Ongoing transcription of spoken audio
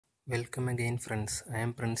Welcome again friends, I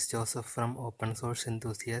am Prince Joseph from Open Source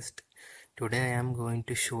Enthusiast. Today I am going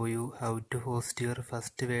to show you how to host your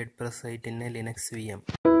first WordPress site in a Linux VM.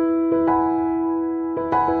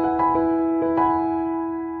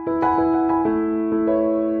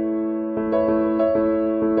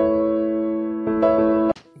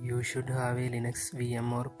 You should have a Linux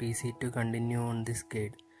VM or PC to continue on this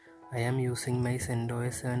guide. I am using my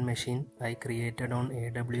Centos 7 machine I created on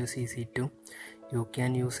AWS EC2. You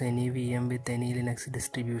can use any VM with any Linux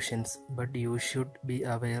distributions, but you should be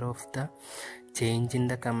aware of the change in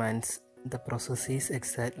the commands. The process is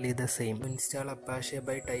exactly the same. Install Apache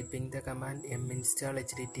by typing the command minstall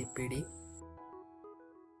httpd.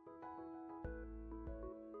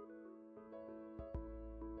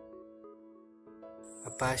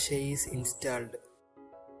 Apache is installed.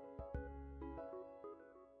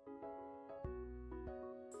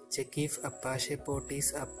 Check if Apache port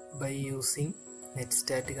is up by using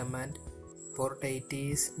netstat command. Port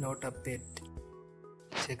 80 is not up yet.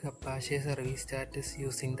 Check Apache service status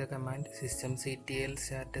using the command systemctl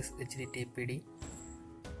status httpd.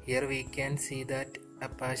 Here we can see that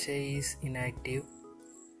Apache is inactive.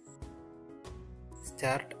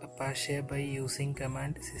 Start Apache by using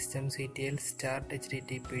command systemctl start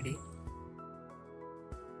httpd.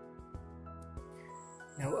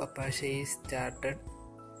 Now Apache is started,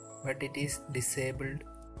 but it is disabled.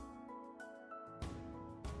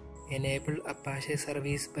 Enable Apache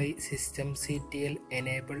service by systemctl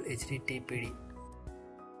enable httpd.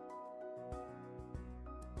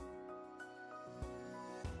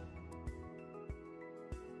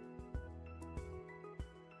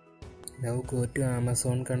 Now go to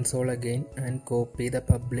Amazon console again and copy the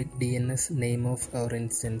public DNS name of our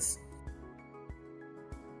instance.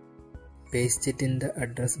 Paste it in the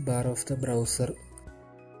address bar of the browser.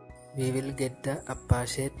 We will get the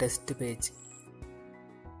Apache test page.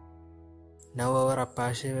 Now our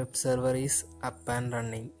Apache web server is up and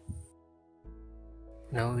running.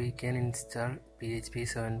 Now we can install PHP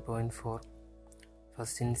 7.4.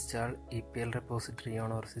 First install EPL repository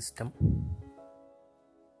on our system.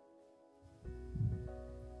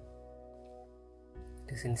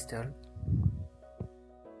 It is installed.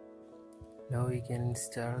 Now we can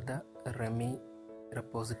install the REMI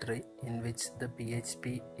repository in which the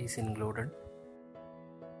PHP is included.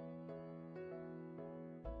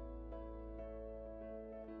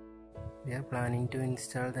 We are planning to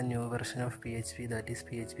install the new version of PHP, that is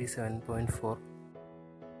PHP 7.4.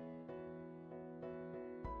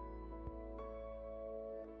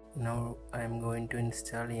 Now I am going to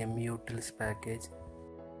install mutils package.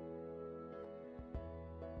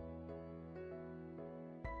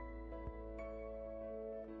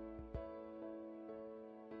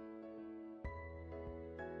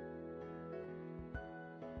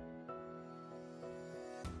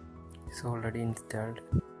 It's already installed.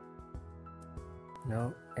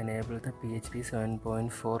 Now enable the PHP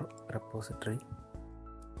 7.4 repository.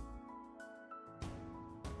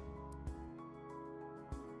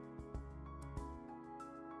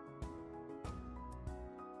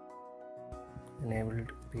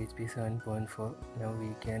 Enabled PHP 7.4. Now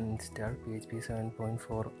we can install PHP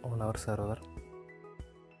 7.4 on our server.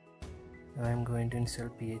 Now I am going to install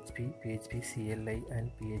PHP, PHP CLI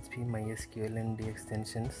and PHP MySQL ND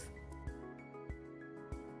extensions.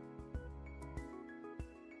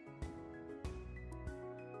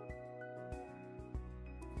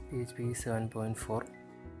 PHP 7.4.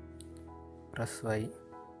 Press Y.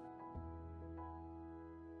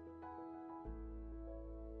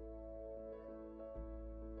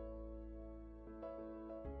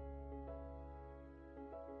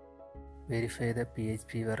 Verify the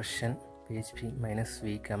PHP version, PHP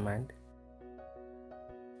 -v command.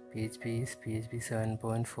 PHP is PHP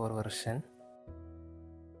 7.4 version.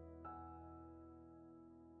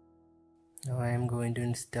 Now I am going to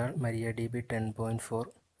install MariaDB 10.4,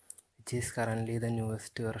 which is currently the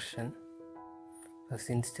newest version. First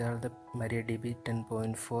install the MariaDB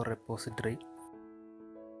 10.4 repository.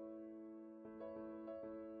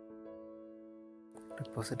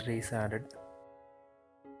 Repository is added.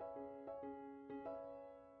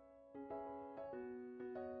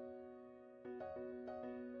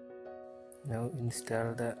 Now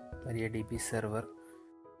install the MariaDB server.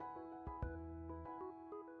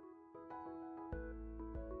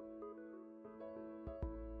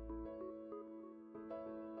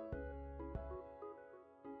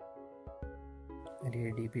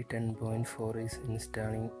 MariaDB 10.4 is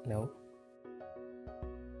installing now.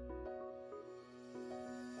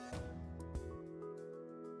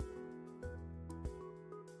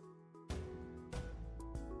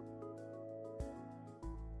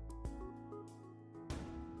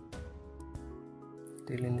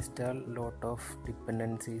 It will install lot of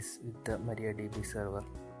dependencies with the MariaDB server.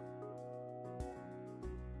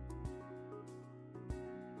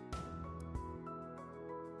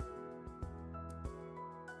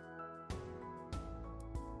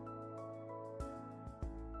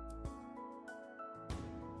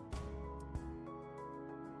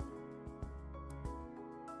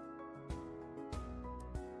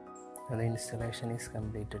 The installation is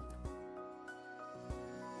completed.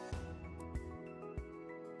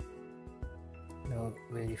 Now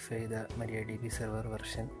verify the MariaDB server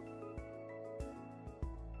version.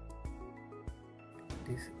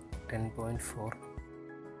 It is 10.4.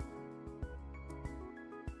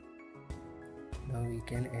 Now we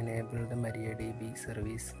can enable the MariaDB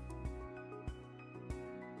service.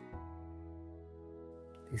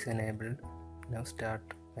 It is enabled. Now start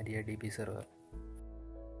MariaDB server.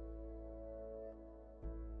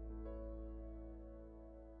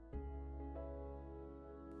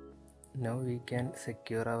 Now we can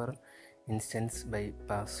secure our instance by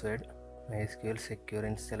password. MySQL secure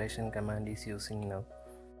installation command is using now.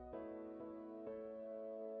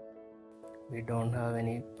 We don't have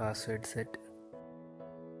any password set.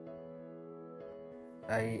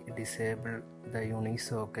 I disable the unique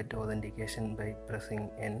socket authentication by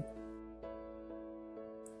pressing N.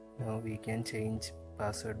 Now we can change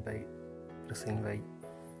password by pressing Y.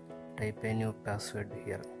 Type a new password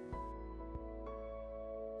here.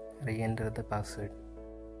 Re-enter the password.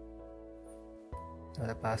 Now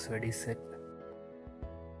the password is set.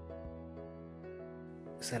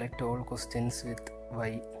 Select all questions with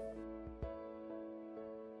Y.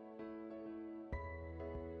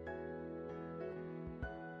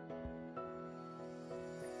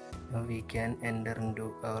 Now we can enter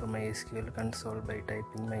into our MySQL console by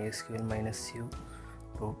typing MySQL -u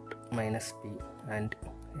root -p and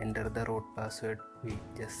enter the root password we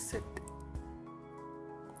just set.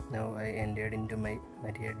 Now I entered into my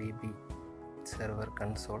MariaDB server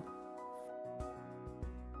console.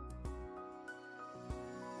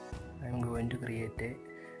 I am going to create a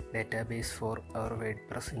database for our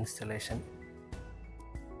WordPress installation.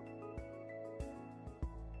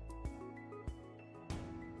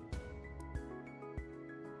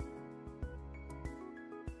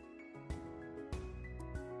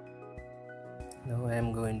 Now I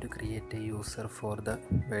am going to create a user for the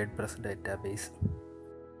WordPress database.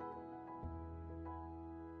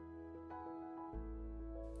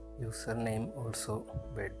 Username also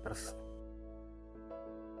WordPress.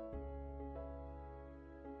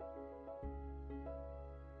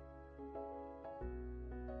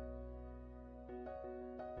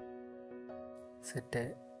 Set a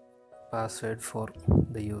password for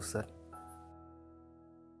the user.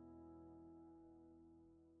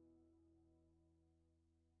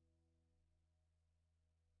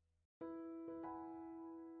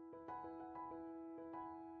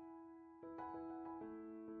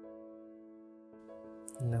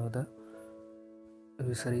 Now the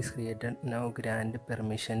user is created. Now grant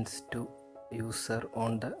permissions to user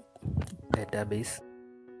on the database.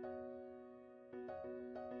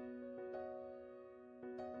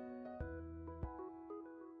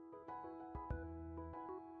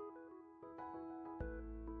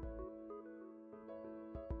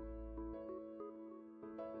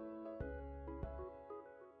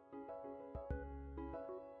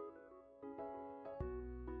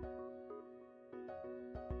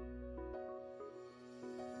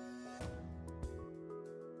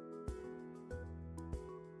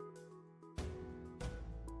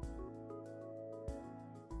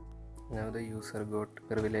 Now the user got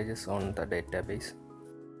privileges on the database.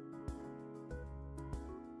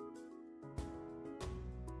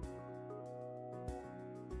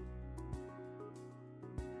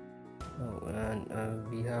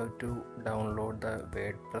 We have to download the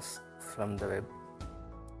WordPress from the web.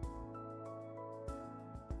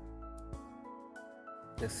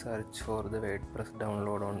 Just search for the WordPress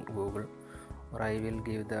download on Google, or I will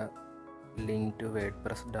give the link to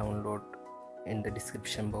WordPress download in the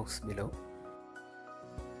description box below.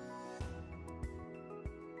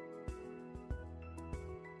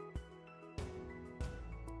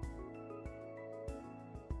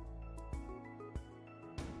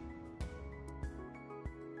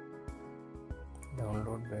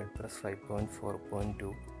 Download WordPress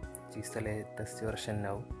 5.4.2, which is the latest version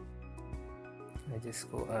now. I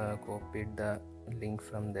just copied the link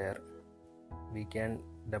from there. We can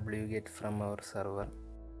wget from our server.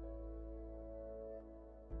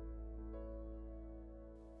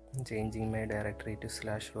 Changing my directory to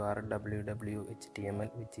 /var www.html,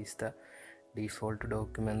 which is the default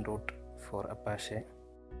document root for Apache.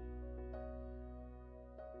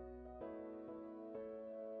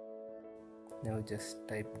 Now just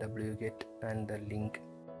type wget and the link.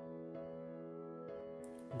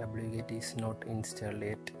 Wget is not installed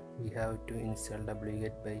yet. We have to install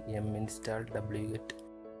wget by install wget.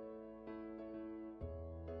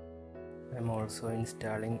 I am also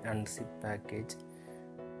installing unzip package.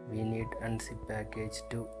 We need unzip package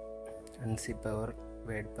to unzip our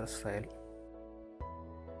WordPress file.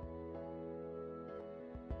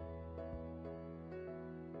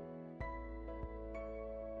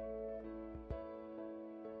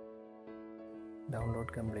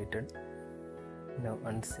 Download completed. Now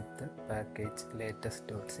unzip the package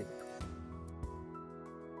latest.zip.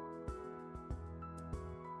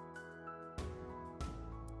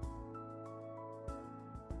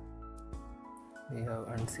 We have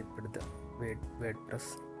unzipped the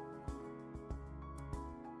WordPress.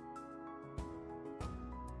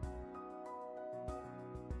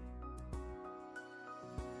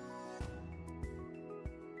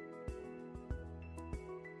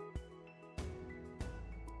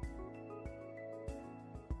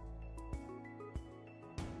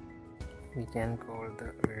 We can call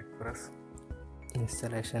the WordPress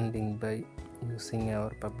installation link by using our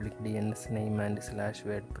public DNS name and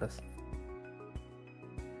 /WordPress.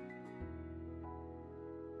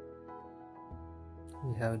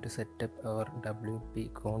 We have to set up our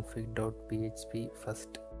wp-config.php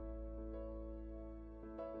first.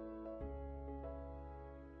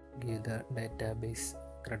 Give the database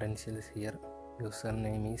credentials here.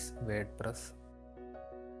 Username is WordPress.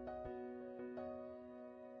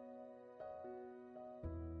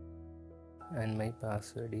 And my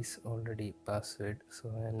password is already password,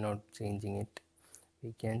 so I am not changing it.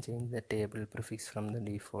 We can change the table prefix from the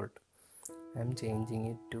default. I am changing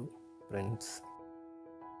it to prints.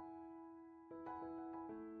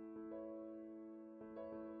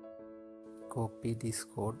 Copy this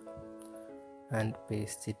code and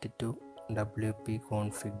paste it to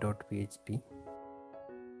wp-config.php.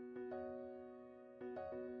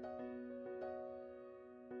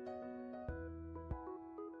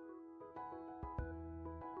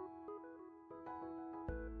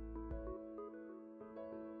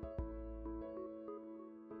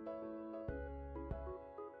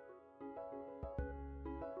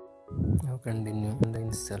 Now continue the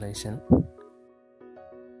installation.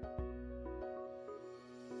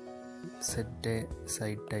 Set a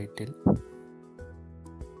site title.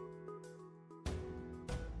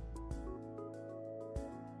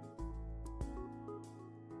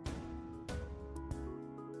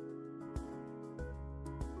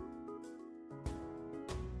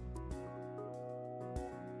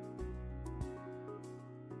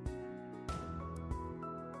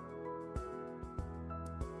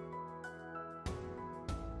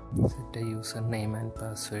 Set a username and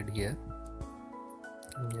password here.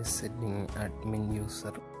 I'm just setting admin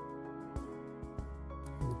user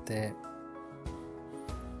with a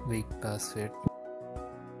weak password.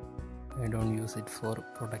 I don't use it for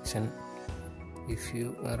production. If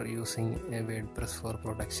you are using a WordPress for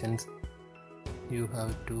productions, you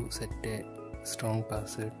have to set a strong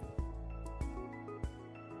password.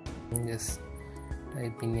 I'm just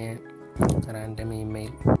typing a random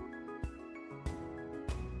email.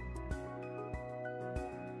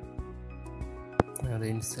 Now the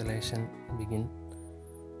installation begin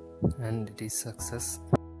and it is success.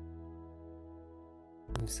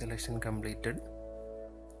 Installation completed.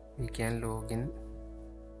 We can log in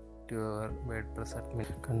to our WordPress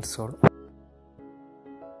admin console.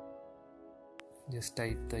 Just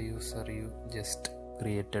type the user you just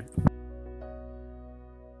created.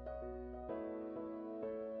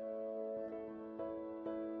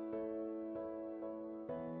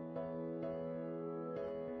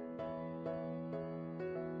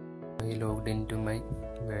 I logged into my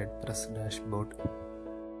WordPress dashboard.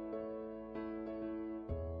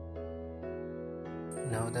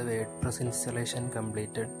 Now the WordPress installation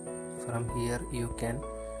completed. From here you can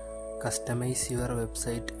customize your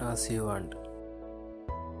website as you want.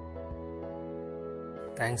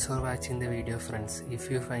 Thanks for watching the video, friends.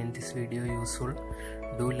 If you find this video useful,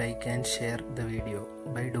 do like and share the video.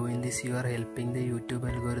 By doing this, you are helping the YouTube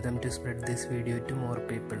algorithm to spread this video to more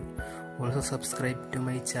people. Also subscribe to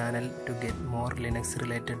my channel to get more Linux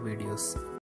related videos.